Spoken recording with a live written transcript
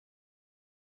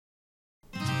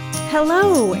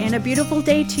Hello, and a beautiful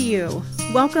day to you.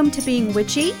 Welcome to Being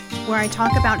Witchy, where I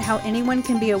talk about how anyone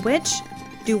can be a witch,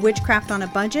 do witchcraft on a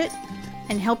budget,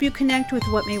 and help you connect with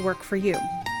what may work for you.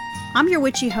 I'm your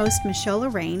witchy host, Michelle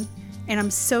Lorraine, and I'm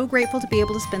so grateful to be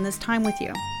able to spend this time with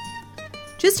you.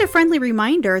 Just a friendly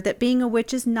reminder that being a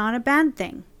witch is not a bad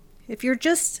thing. If you're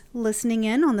just listening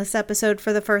in on this episode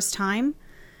for the first time,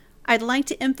 I'd like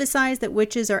to emphasize that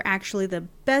witches are actually the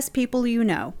best people you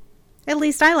know. At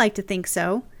least I like to think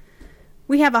so.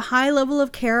 We have a high level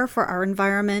of care for our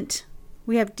environment.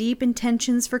 We have deep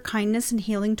intentions for kindness and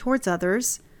healing towards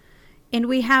others. And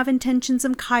we have intentions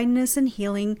of kindness and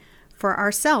healing for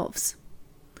ourselves.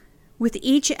 With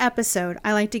each episode,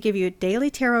 I like to give you a daily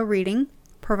tarot reading,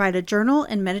 provide a journal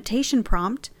and meditation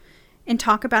prompt, and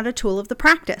talk about a tool of the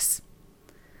practice.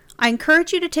 I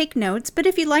encourage you to take notes, but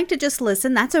if you'd like to just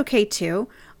listen, that's okay too.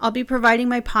 I'll be providing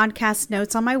my podcast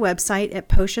notes on my website at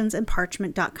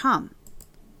potionsandparchment.com.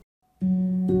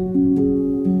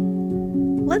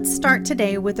 Let's start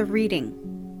today with a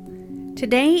reading.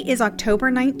 Today is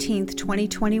October 19th,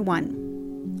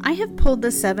 2021. I have pulled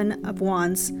the Seven of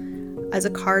Wands as a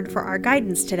card for our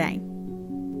guidance today.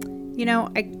 You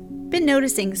know, I've been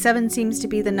noticing 7 seems to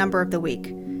be the number of the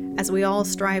week, as we all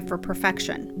strive for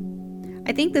perfection.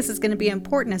 I think this is going to be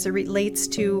important as it relates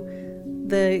to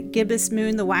the gibbous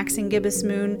moon, the waxing gibbous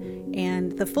moon,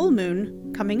 and the full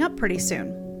moon coming up pretty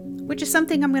soon, which is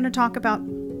something I'm going to talk about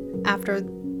after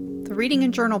the reading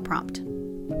and journal prompt.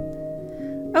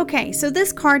 Okay, so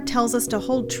this card tells us to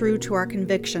hold true to our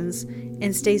convictions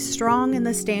and stay strong in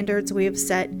the standards we have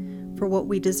set for what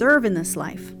we deserve in this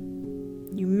life.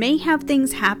 You may have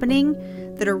things happening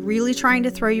that are really trying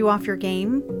to throw you off your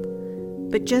game,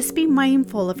 but just be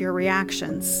mindful of your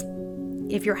reactions.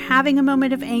 If you're having a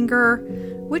moment of anger,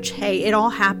 which, hey, it all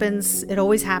happens. It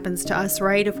always happens to us,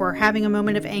 right? If we're having a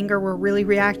moment of anger, we're really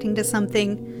reacting to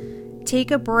something.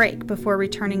 Take a break before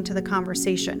returning to the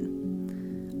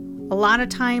conversation. A lot of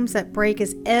times that break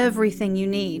is everything you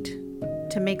need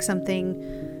to make something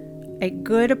a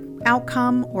good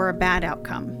outcome or a bad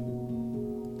outcome.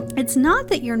 It's not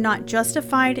that you're not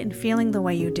justified in feeling the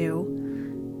way you do,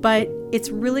 but it's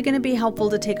really going to be helpful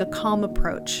to take a calm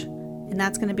approach, and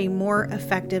that's going to be more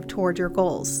effective toward your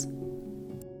goals.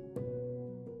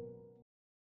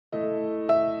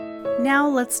 Now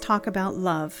let's talk about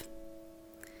love.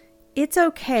 It's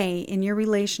okay in your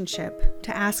relationship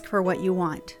to ask for what you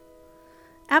want.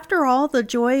 After all, the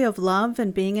joy of love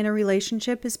and being in a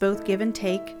relationship is both give and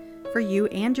take for you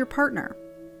and your partner.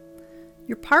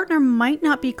 Your partner might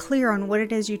not be clear on what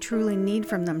it is you truly need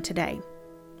from them today.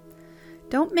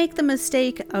 Don't make the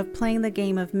mistake of playing the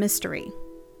game of mystery.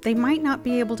 They might not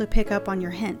be able to pick up on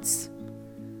your hints.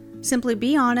 Simply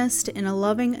be honest in a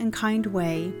loving and kind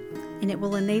way, and it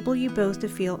will enable you both to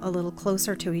feel a little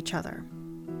closer to each other.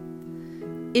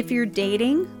 If you're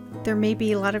dating, there may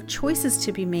be a lot of choices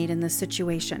to be made in this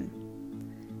situation.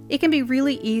 It can be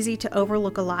really easy to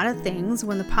overlook a lot of things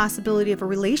when the possibility of a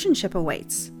relationship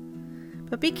awaits.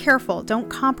 But be careful, don't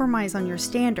compromise on your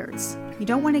standards. You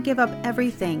don't want to give up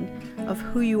everything of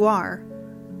who you are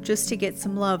just to get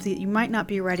some love that you might not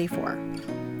be ready for.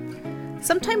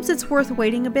 Sometimes it's worth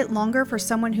waiting a bit longer for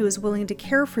someone who is willing to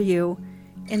care for you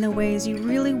in the ways you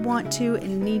really want to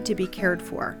and need to be cared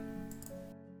for.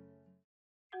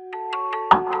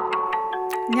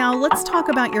 Now let's talk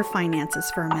about your finances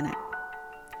for a minute.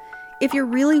 If you're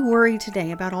really worried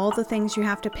today about all the things you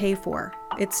have to pay for,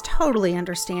 it's totally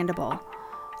understandable.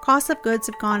 Costs of goods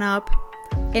have gone up,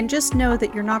 and just know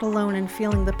that you're not alone in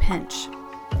feeling the pinch.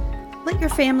 Let your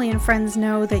family and friends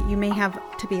know that you may have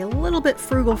to be a little bit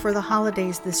frugal for the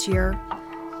holidays this year,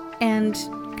 and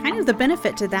kind of the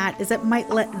benefit to that is it might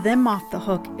let them off the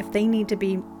hook if they need to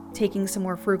be taking some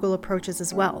more frugal approaches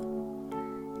as well.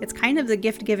 It's kind of the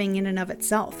gift giving in and of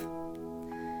itself.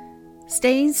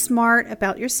 Stay smart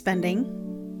about your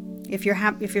spending. If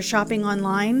you're shopping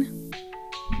online,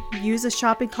 use a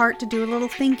shopping cart to do a little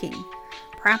thinking.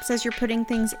 Perhaps as you're putting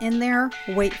things in there,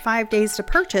 wait 5 days to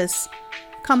purchase,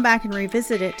 come back and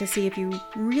revisit it to see if you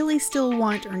really still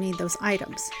want or need those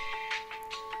items.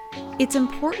 It's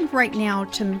important right now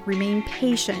to remain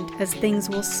patient as things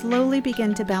will slowly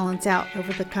begin to balance out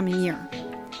over the coming year.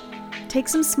 Take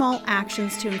some small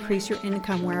actions to increase your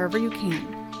income wherever you can.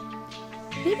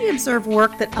 Maybe observe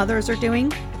work that others are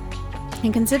doing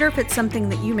and consider if it's something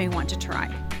that you may want to try.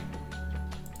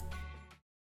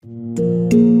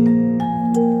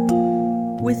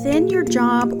 Within your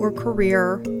job or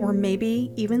career, or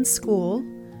maybe even school,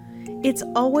 it's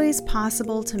always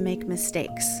possible to make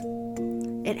mistakes.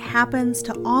 It happens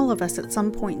to all of us at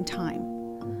some point in time.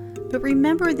 But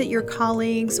remember that your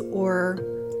colleagues or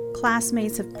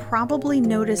classmates have probably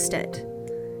noticed it.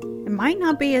 It might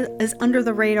not be as under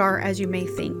the radar as you may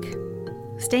think.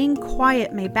 Staying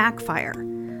quiet may backfire.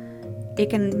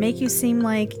 It can make you seem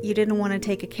like you didn't want to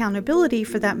take accountability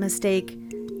for that mistake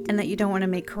and that you don't want to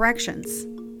make corrections.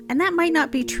 And that might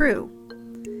not be true.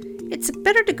 It's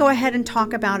better to go ahead and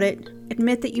talk about it,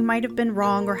 admit that you might have been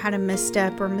wrong or had a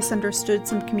misstep or misunderstood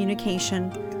some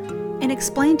communication, and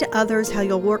explain to others how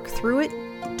you'll work through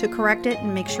it to correct it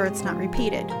and make sure it's not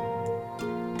repeated.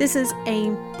 This is a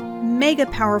mega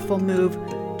powerful move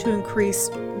to increase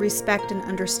respect and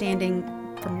understanding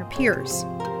from your peers.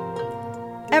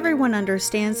 Everyone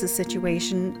understands the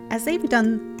situation as they've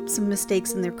done some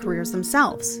mistakes in their careers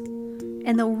themselves,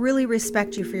 and they'll really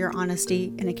respect you for your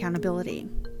honesty and accountability.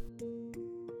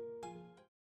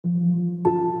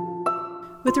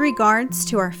 With regards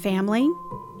to our family,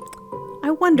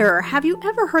 I wonder, have you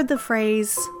ever heard the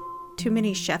phrase, too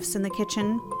many chefs in the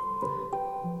kitchen?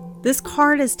 This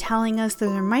card is telling us that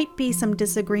there might be some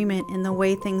disagreement in the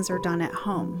way things are done at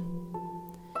home.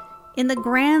 In the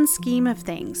grand scheme of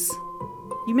things,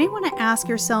 you may want to ask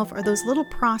yourself, are those little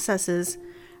processes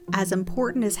as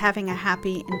important as having a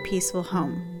happy and peaceful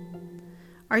home?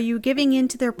 Are you giving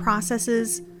into their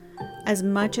processes as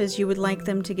much as you would like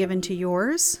them to give into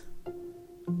yours?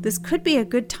 This could be a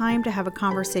good time to have a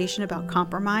conversation about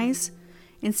compromise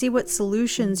and see what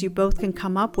solutions you both can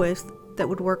come up with that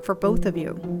would work for both of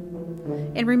you.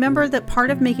 And remember that part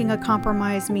of making a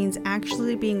compromise means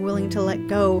actually being willing to let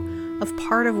go of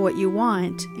part of what you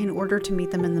want in order to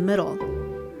meet them in the middle.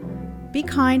 Be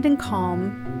kind and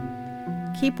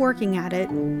calm, keep working at it,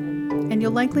 and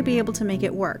you'll likely be able to make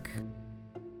it work.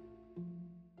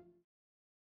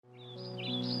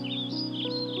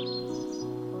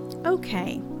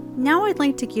 Okay, now I'd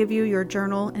like to give you your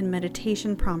journal and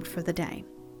meditation prompt for the day.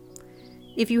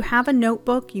 If you have a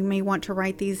notebook, you may want to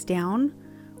write these down,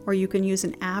 or you can use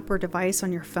an app or device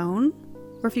on your phone,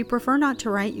 or if you prefer not to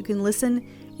write, you can listen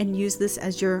and use this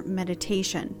as your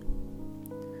meditation.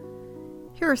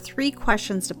 Here are 3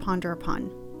 questions to ponder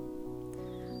upon.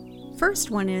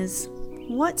 First one is,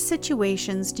 what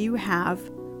situations do you have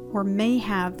or may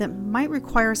have that might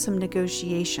require some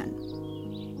negotiation?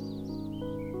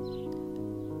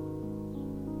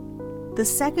 The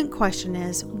second question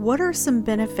is, what are some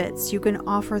benefits you can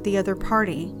offer the other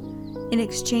party in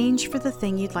exchange for the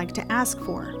thing you'd like to ask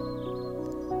for?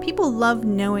 People love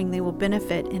knowing they will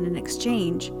benefit in an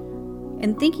exchange,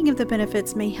 and thinking of the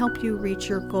benefits may help you reach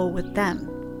your goal with them.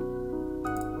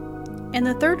 And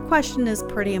the third question is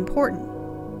pretty important.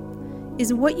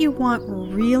 Is what you want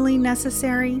really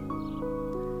necessary?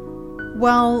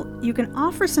 While you can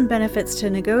offer some benefits to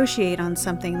negotiate on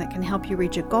something that can help you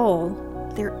reach a goal,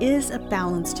 there is a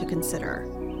balance to consider.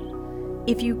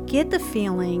 If you get the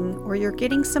feeling or you're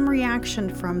getting some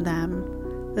reaction from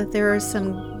them that there is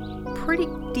some pretty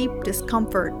deep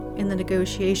discomfort in the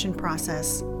negotiation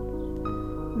process,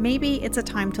 maybe it's a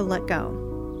time to let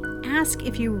go. Ask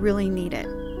if you really need it.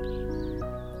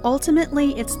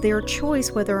 Ultimately, it's their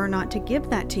choice whether or not to give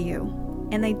that to you,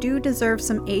 and they do deserve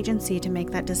some agency to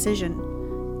make that decision,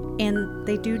 and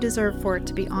they do deserve for it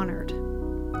to be honored.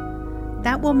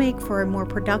 That will make for a more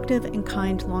productive and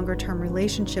kind longer-term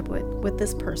relationship with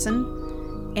this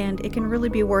person, and it can really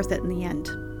be worth it in the end.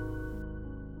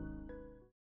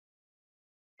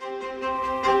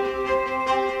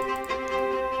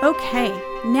 Okay,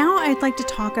 now I'd like to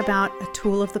talk about a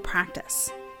tool of the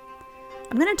practice.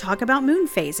 I'm going to talk about moon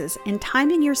phases and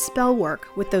timing your spell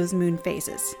work with those moon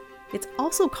phases. It's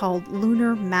also called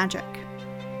lunar magic.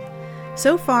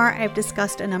 So far, I've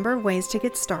discussed a number of ways to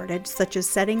get started, such as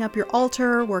setting up your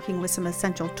altar, working with some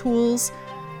essential tools,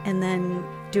 and then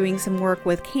doing some work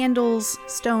with candles,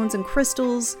 stones, and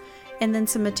crystals, and then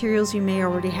some materials you may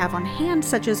already have on hand,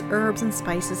 such as herbs and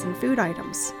spices and food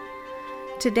items.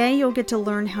 Today, you'll get to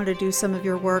learn how to do some of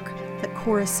your work that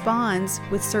corresponds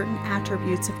with certain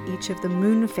attributes of each of the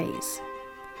moon phase.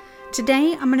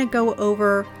 Today, I'm going to go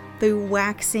over the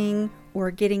waxing or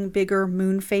getting bigger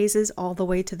moon phases all the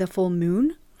way to the full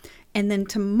moon. And then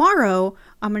tomorrow,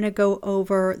 I'm going to go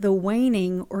over the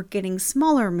waning or getting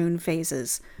smaller moon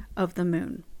phases of the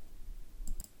moon.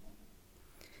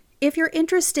 If you're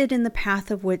interested in the path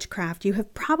of witchcraft, you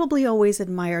have probably always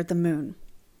admired the moon.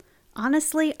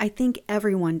 Honestly, I think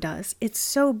everyone does. It's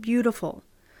so beautiful.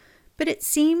 But it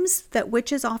seems that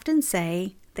witches often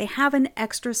say they have an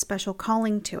extra special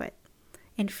calling to it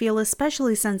and feel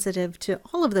especially sensitive to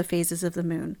all of the phases of the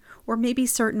moon, or maybe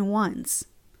certain ones.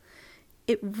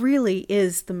 It really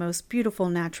is the most beautiful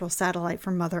natural satellite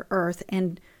from Mother Earth,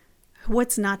 and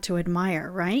what's not to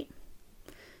admire, right?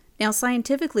 Now,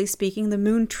 scientifically speaking, the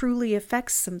moon truly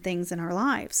affects some things in our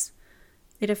lives.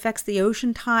 It affects the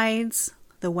ocean tides,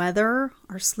 the weather,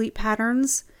 our sleep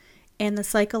patterns, and the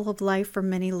cycle of life for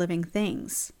many living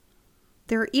things.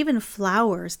 There are even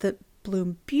flowers that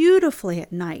bloom beautifully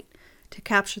at night to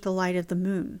capture the light of the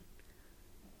moon.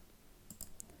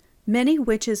 Many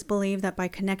witches believe that by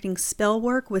connecting spell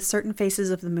work with certain phases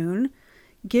of the moon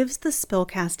gives the spell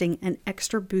casting an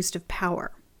extra boost of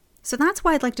power. So that's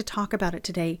why I'd like to talk about it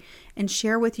today and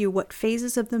share with you what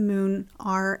phases of the moon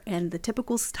are and the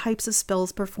typical types of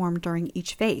spells performed during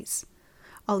each phase.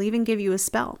 I'll even give you a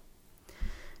spell.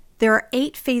 There are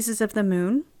 8 phases of the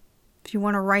moon. If you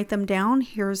want to write them down,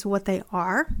 here's what they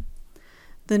are.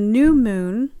 The new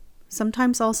moon,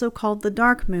 sometimes also called the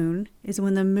dark moon, is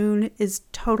when the moon is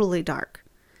totally dark.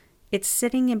 It's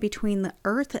sitting in between the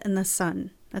earth and the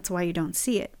sun. That's why you don't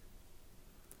see it.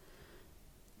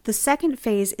 The second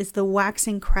phase is the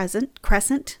waxing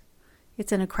crescent.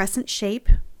 It's in a crescent shape,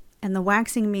 and the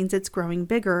waxing means it's growing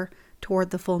bigger toward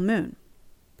the full moon.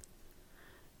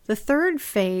 The third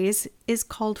phase is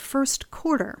called first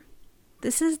quarter.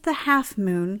 This is the half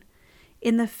moon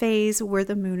in the phase where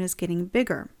the moon is getting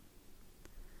bigger.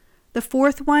 The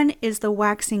fourth one is the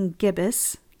waxing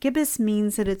gibbous. Gibbous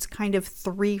means that it's kind of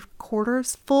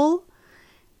 3/4 full.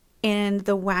 And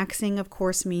the waxing, of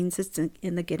course, means it's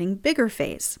in the getting bigger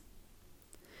phase.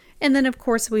 And then, of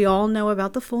course, we all know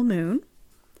about the full moon.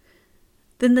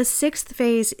 Then the 6th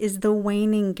phase is the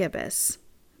waning gibbous.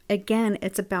 Again,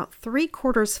 it's about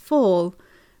 3/4 full,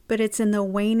 but it's in the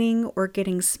waning or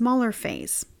getting smaller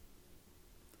phase.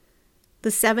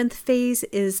 The 7th phase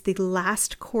is the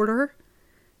last quarter,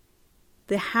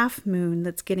 the half moon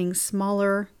that's getting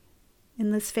smaller in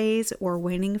this phase or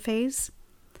waning phase.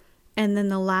 And then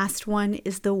the last one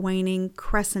is the waning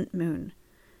crescent moon.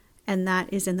 And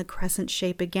that is in the crescent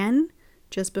shape again,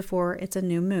 just before it's a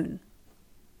new moon.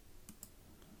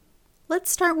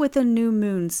 Let's start with the new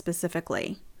moon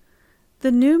specifically.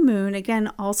 The new moon,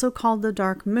 again also called the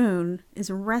dark moon,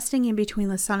 is resting in between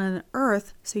the sun and the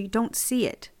earth, so you don't see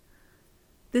it.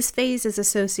 This phase is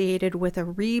associated with a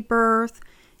rebirth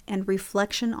and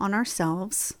reflection on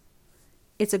ourselves.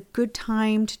 It's a good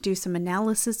time to do some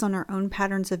analysis on our own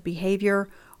patterns of behavior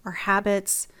or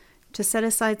habits, to set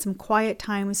aside some quiet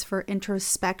times for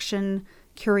introspection,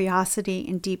 curiosity,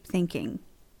 and deep thinking.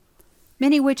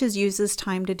 Many witches use this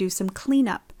time to do some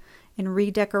cleanup and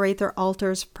redecorate their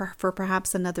altars for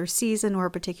perhaps another season or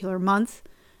a particular month.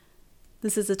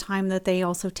 This is a time that they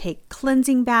also take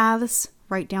cleansing baths,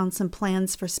 write down some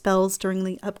plans for spells during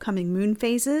the upcoming moon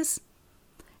phases.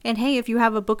 And hey, if you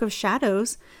have a book of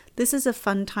shadows, this is a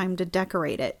fun time to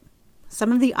decorate it.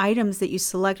 Some of the items that you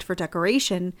select for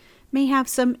decoration may have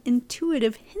some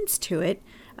intuitive hints to it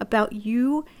about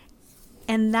you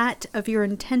and that of your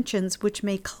intentions, which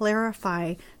may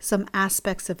clarify some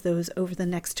aspects of those over the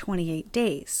next 28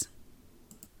 days.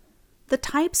 The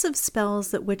types of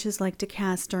spells that witches like to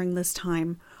cast during this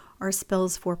time are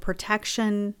spells for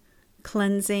protection,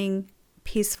 cleansing,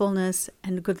 peacefulness,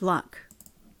 and good luck.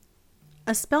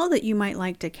 A spell that you might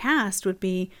like to cast would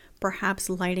be perhaps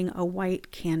lighting a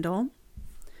white candle,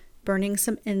 burning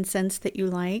some incense that you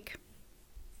like,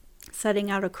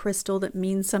 setting out a crystal that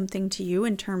means something to you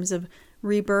in terms of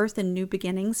rebirth and new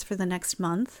beginnings for the next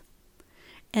month.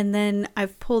 And then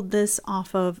I've pulled this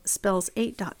off of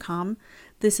spells8.com.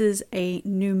 This is a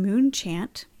new moon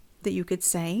chant that you could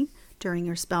say during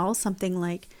your spell, something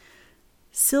like,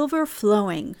 "Silver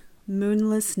flowing,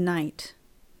 moonless night,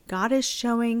 God is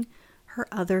showing her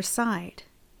other side.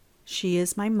 She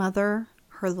is my mother,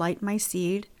 her light my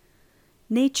seed.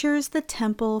 Nature's the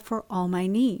temple for all my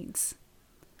needs.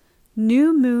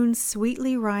 New moon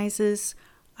sweetly rises,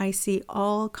 I see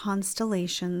all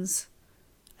constellations.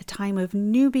 A time of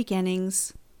new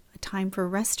beginnings, a time for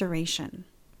restoration.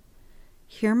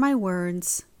 Hear my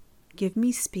words, give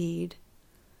me speed.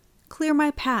 Clear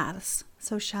my paths,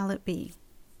 so shall it be."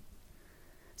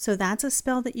 So that's a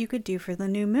spell that you could do for the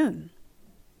new moon.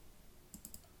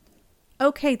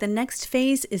 Okay, the next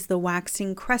phase is the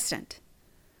waxing crescent.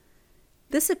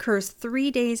 This occurs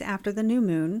 3 days after the new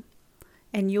moon,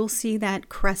 and you'll see that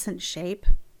crescent shape.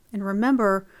 And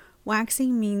remember,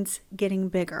 waxing means getting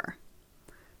bigger.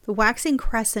 The waxing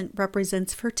crescent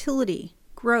represents fertility,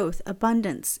 growth,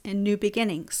 abundance, and new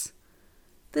beginnings.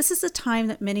 This is a time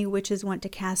that many witches want to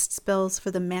cast spells for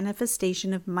the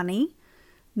manifestation of money,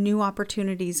 new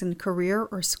opportunities in career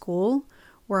or school,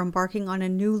 or embarking on a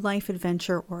new life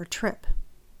adventure or a trip.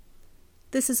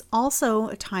 This is also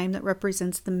a time that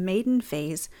represents the maiden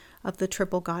phase of the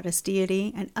triple goddess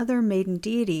deity and other maiden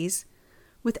deities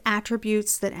with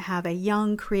attributes that have a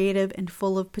young, creative, and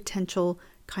full of potential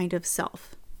kind of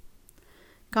self.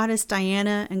 Goddess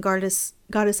Diana and Goddess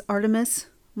Artemis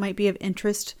might be of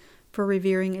interest for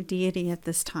revering a deity at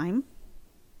this time.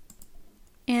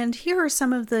 And here are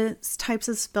some of the types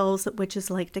of spells that witches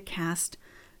like to cast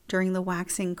during the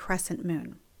waxing crescent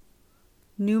moon.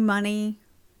 New money,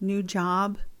 new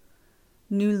job,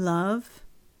 new love,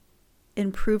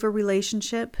 improve a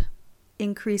relationship,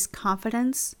 increase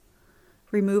confidence,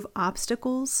 remove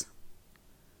obstacles.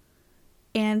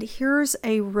 And here's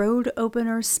a road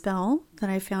opener spell that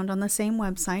I found on the same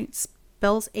website,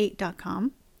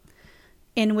 spells8.com.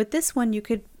 And with this one, you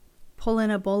could pull in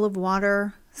a bowl of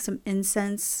water, some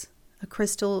incense, a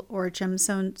crystal or a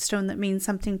gemstone that means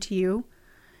something to you,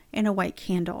 and a white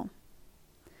candle.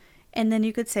 And then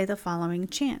you could say the following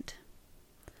chant.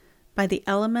 By the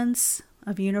elements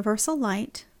of universal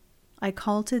light, I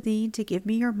call to thee to give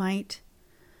me your might.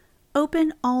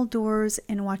 Open all doors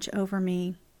and watch over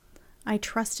me. I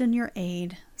trust in your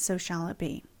aid, so shall it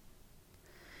be.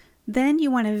 Then you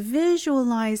want to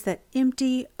visualize that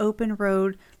empty, open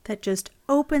road that just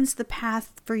opens the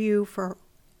path for you for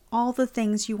all the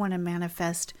things you want to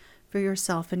manifest for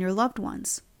yourself and your loved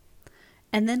ones.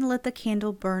 And then let the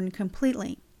candle burn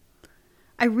completely.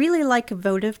 I really like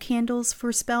votive candles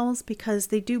for spells because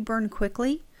they do burn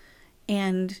quickly,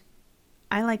 and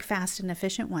I like fast and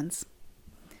efficient ones.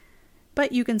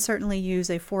 But you can certainly use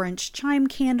a 4-inch chime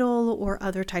candle or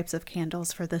other types of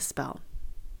candles for this spell.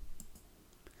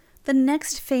 The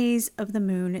next phase of the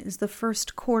moon is the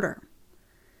first quarter.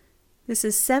 This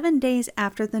is 7 days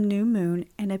after the new moon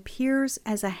and appears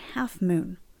as a half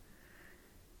moon.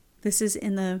 This is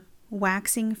in the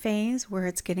waxing phase where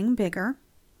it's getting bigger.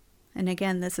 And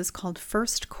again, this is called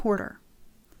first quarter.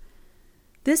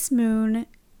 This moon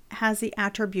has the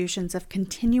attributions of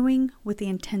continuing with the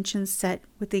intentions set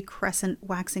with the crescent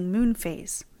waxing moon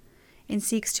phase and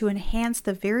seeks to enhance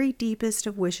the very deepest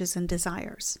of wishes and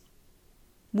desires.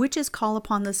 Witches call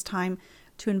upon this time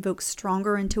to invoke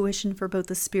stronger intuition for both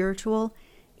the spiritual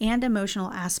and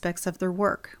emotional aspects of their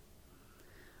work.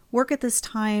 Work at this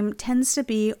time tends to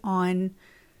be on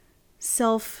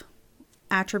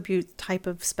self-attribute type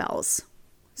of spells.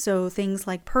 So things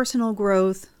like personal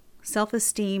growth,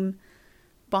 self-esteem,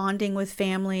 bonding with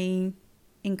family,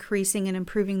 increasing and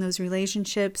improving those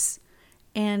relationships,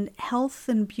 and health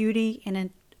and beauty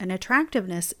and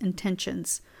attractiveness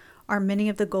intentions are many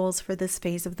of the goals for this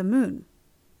phase of the moon.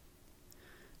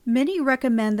 Many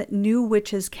recommend that new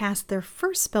witches cast their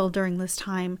first spell during this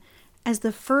time, as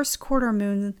the first quarter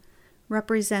moon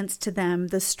represents to them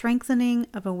the strengthening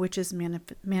of a witch's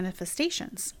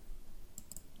manifestations.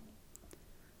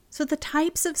 So the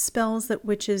types of spells that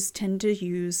witches tend to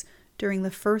use during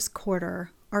the first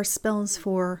quarter are spells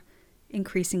for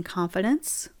increasing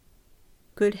confidence,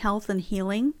 good health and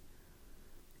healing,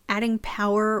 adding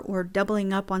power or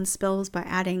doubling up on spells by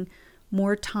adding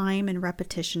more time and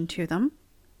repetition to them,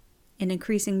 and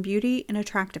increasing beauty and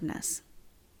attractiveness.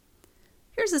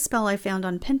 Here's a spell I found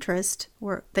on Pinterest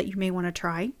that you may want to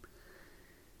try.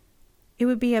 It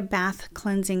would be a bath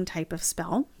cleansing type of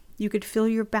spell. You could fill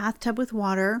your bathtub with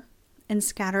water and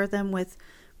scatter them with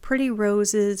pretty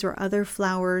roses or other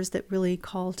flowers that really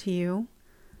call to you.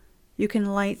 You can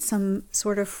light some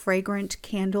sort of fragrant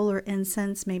candle or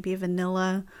incense, maybe a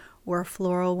vanilla or a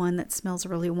floral one that smells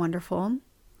really wonderful.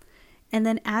 And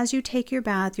then as you take your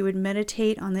bath, you would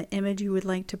meditate on the image you would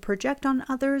like to project on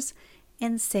others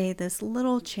and say this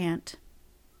little chant.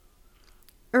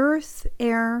 Earth,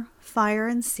 air, fire,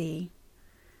 and sea,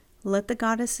 let the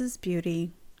goddess's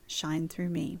beauty shine through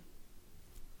me.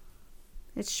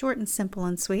 It's short and simple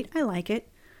and sweet. I like it.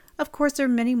 Of course, there are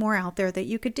many more out there that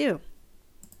you could do.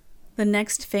 The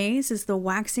next phase is the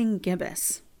waxing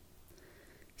gibbous.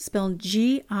 Spelled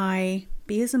G-I,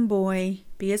 B as in boy,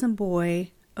 B as in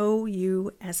boy,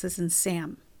 O-U, S as in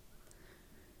Sam.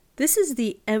 This is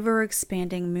the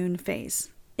ever-expanding moon phase.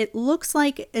 It looks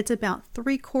like it's about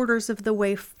 3/4 of the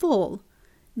way full,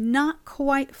 not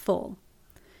quite full.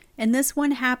 And this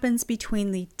one happens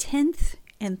between the 10th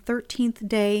and 13th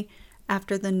day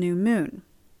after the new moon.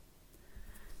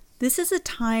 This is a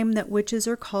time that witches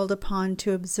are called upon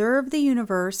to observe the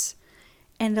universe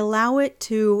and allow it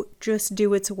to just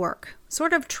do its work,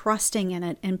 sort of trusting in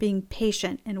it and being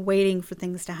patient and waiting for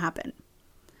things to happen.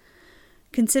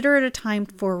 Consider it a time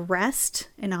for rest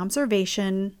and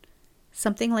observation,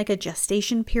 something like a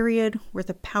gestation period where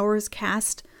the powers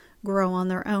cast grow on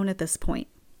their own at this point.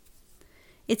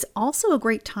 It's also a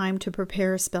great time to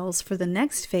prepare spells for the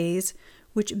next phase,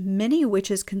 which many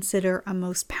witches consider a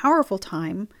most powerful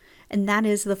time, and that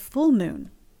is the full moon.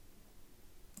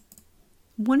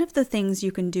 One of the things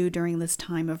you can do during this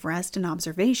time of rest and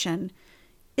observation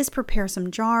is prepare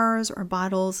some jars or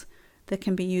bottles that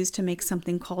can be used to make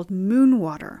something called moon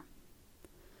water.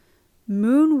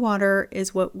 Moon water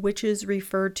is what witches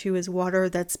refer to as water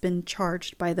that's been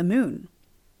charged by the moon.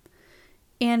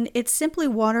 And it's simply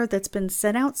water that's been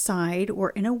set outside or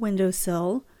in a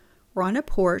windowsill or on a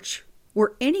porch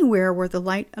or anywhere where the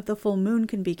light of the full moon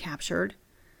can be captured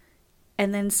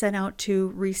and then set out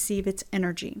to receive its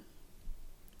energy.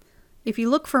 If you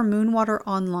look for moon water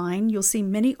online, you'll see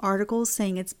many articles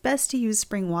saying it's best to use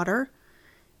spring water.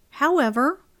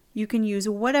 However, you can use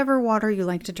whatever water you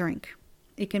like to drink.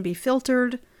 It can be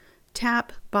filtered,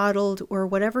 tap, bottled, or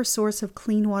whatever source of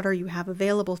clean water you have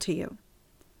available to you.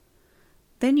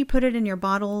 Then you put it in your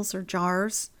bottles or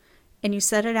jars, and you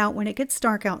set it out when it gets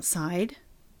dark outside,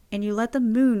 and you let the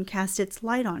moon cast its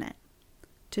light on it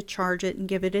to charge it and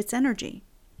give it its energy.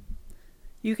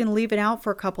 You can leave it out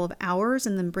for a couple of hours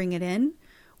and then bring it in,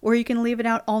 or you can leave it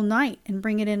out all night and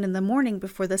bring it in the morning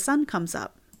before the sun comes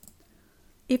up.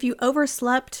 If you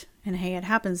overslept, and hey, it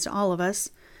happens to all of us,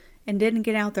 and didn't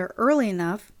get out there early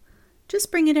enough, just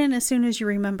bring it in as soon as you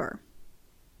remember.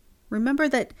 Remember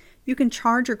that you can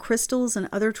charge your crystals and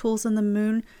other tools on the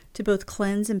moon to both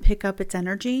cleanse and pick up its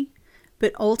energy,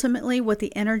 but ultimately what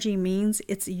the energy means,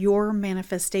 it's your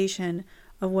manifestation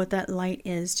of what that light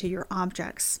is to your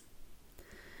objects.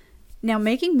 Now,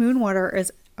 making moon water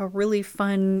is a really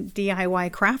fun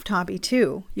DIY craft hobby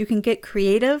too. You can get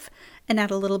creative and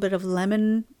add a little bit of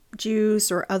lemon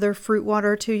juice or other fruit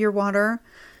water to your water.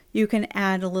 You can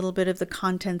add a little bit of the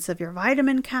contents of your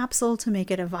vitamin capsule to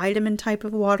make it a vitamin type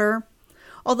of water.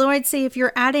 Although I'd say if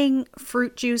you're adding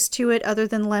fruit juice to it other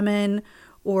than lemon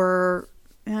or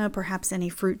perhaps any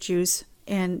fruit juice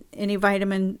and any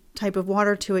vitamin type of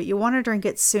water to it, you want to drink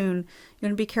it soon. You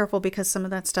want to be careful because some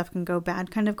of that stuff can go bad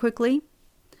kind of quickly.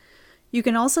 You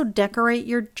can also decorate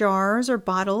your jars or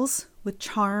bottles with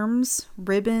charms,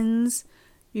 ribbons.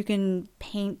 You can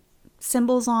paint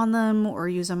symbols on them or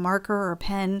use a marker or a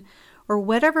pen or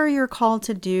whatever you're called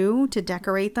to do to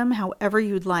decorate them however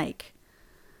you'd like.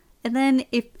 And then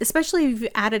especially if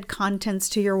you've added contents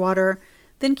to your water,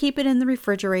 then keep it in the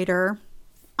refrigerator.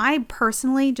 I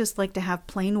personally just like to have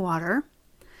plain water.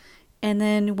 And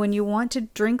then when you want to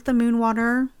drink the moon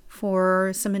water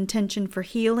for some intention for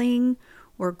healing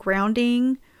or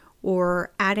grounding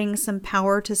or adding some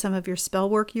power to some of your spell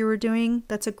work you were doing,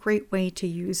 that's a great way to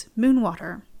use moon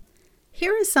water.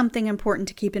 Here is something important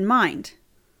to keep in mind.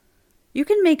 You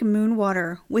can make moon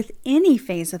water with any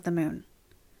phase of the moon.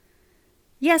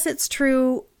 Yes, it's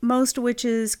true, most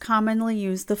witches commonly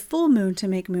use the full moon to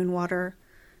make moon water,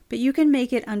 but you can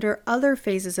make it under other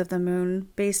phases of the moon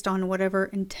based on whatever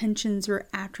intentions or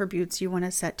attributes you want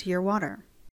to set to your water.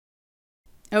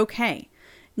 Okay,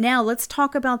 now let's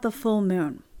talk about the full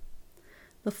moon.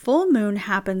 The full moon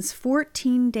happens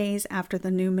 14 days after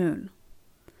the new moon.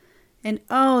 And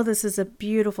oh, this is a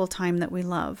beautiful time that we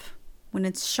love, when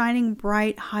it's shining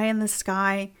bright high in the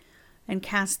sky and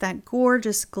casts that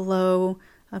gorgeous glow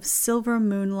of silver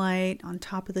moonlight on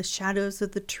top of the shadows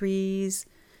of the trees,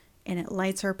 and it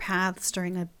lights our paths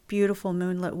during a beautiful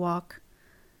moonlit walk.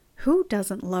 Who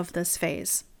doesn't love this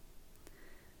phase?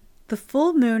 The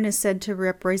full moon is said to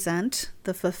represent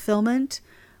the fulfillment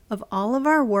of all of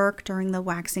our work during the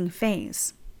waxing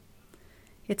phase.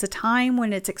 It's a time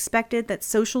when it's expected that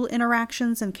social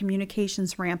interactions and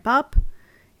communications ramp up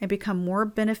and become more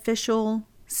beneficial,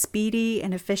 speedy,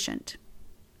 and efficient.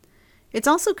 It's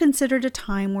also considered a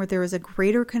time where there is a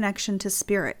greater connection to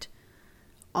spirit,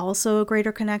 also a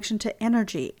greater connection to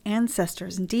energy,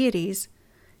 ancestors, and deities,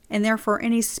 and therefore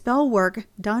any spell work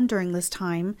done during this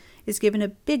time is given a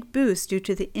big boost due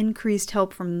to the increased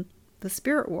help from the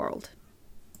spirit world.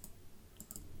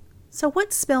 So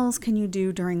what spells can you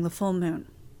do during the full moon?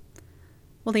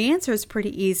 Well, the answer is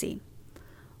pretty easy.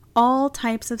 All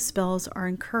types of spells are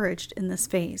encouraged in this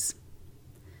phase.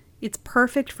 It's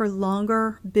perfect for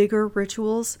longer, bigger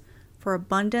rituals for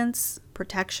abundance,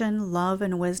 protection, love,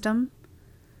 and wisdom.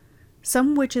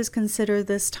 Some witches consider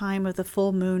this time of the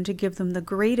full moon to give them the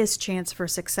greatest chance for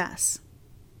success.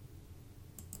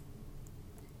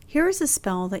 Here is a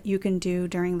spell that you can do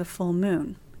during the full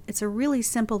moon. It's a really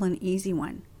simple and easy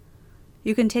one.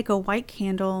 You can take a white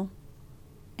candle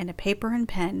and a paper and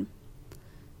pen.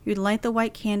 You'd light the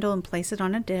white candle and place it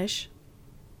on a dish.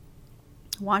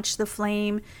 Watch the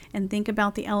flame and think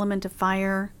about the element of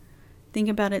fire. Think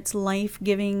about its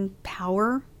life-giving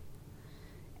power.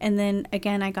 And then,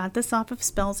 again, I got this off of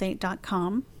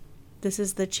spells8.com. This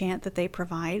is the chant that they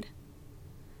provide.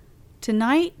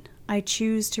 Tonight, I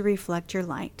choose to reflect your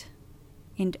light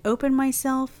and open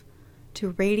myself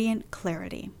to radiant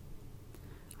clarity.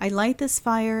 I light this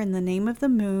fire in the name of the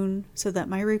moon so that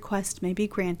my request may be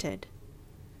granted.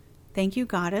 Thank you,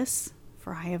 Goddess,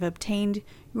 for I have obtained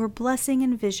your blessing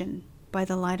and vision by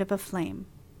the light of a flame.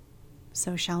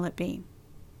 So shall it be.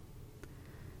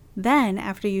 Then,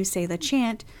 after you say the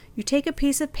chant, you take a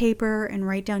piece of paper and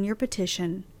write down your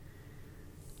petition.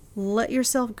 Let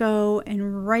yourself go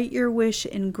and write your wish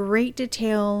in great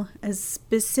detail, as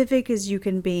specific as you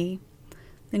can be.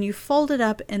 Then you fold it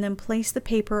up and then place the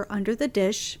paper under the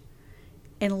dish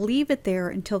and leave it there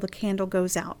until the candle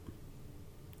goes out.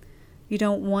 You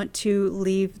don't want to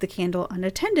leave the candle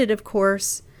unattended, of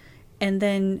course. And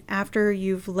then after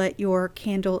you've let your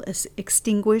candle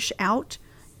extinguish out,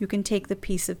 you can take the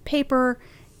piece of paper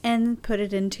and put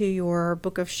it into your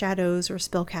Book of Shadows or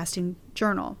spellcasting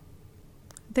journal.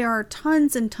 There are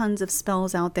tons and tons of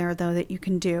spells out there, though, that you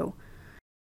can do.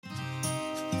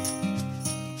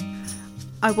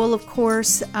 I will, of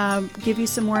course, give you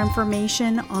some more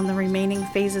information on the remaining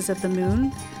phases of the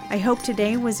moon. I hope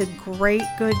today was a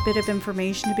good bit of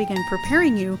information to begin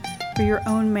preparing you for your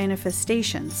own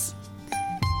manifestations.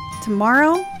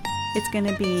 Tomorrow, it's going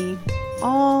to be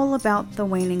all about the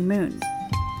waning moon.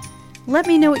 Let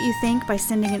me know what you think by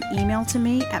sending an email to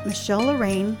me at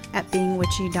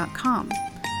michellelorraine@beingwitchy.com,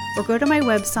 or go to my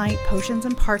website,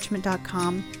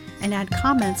 potionsandparchment.com, and add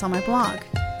comments on my blog.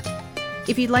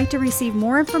 If you'd like to receive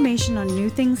more information on new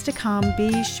things to come,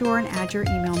 be sure and add your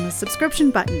email in the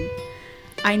subscription button.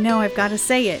 I know I've got to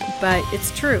say it, but it's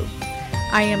true.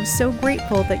 I am so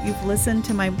grateful that you've listened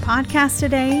to my podcast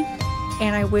today,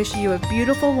 and I wish you a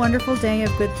beautiful, wonderful day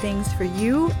of good things for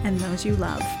you and those you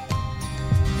love.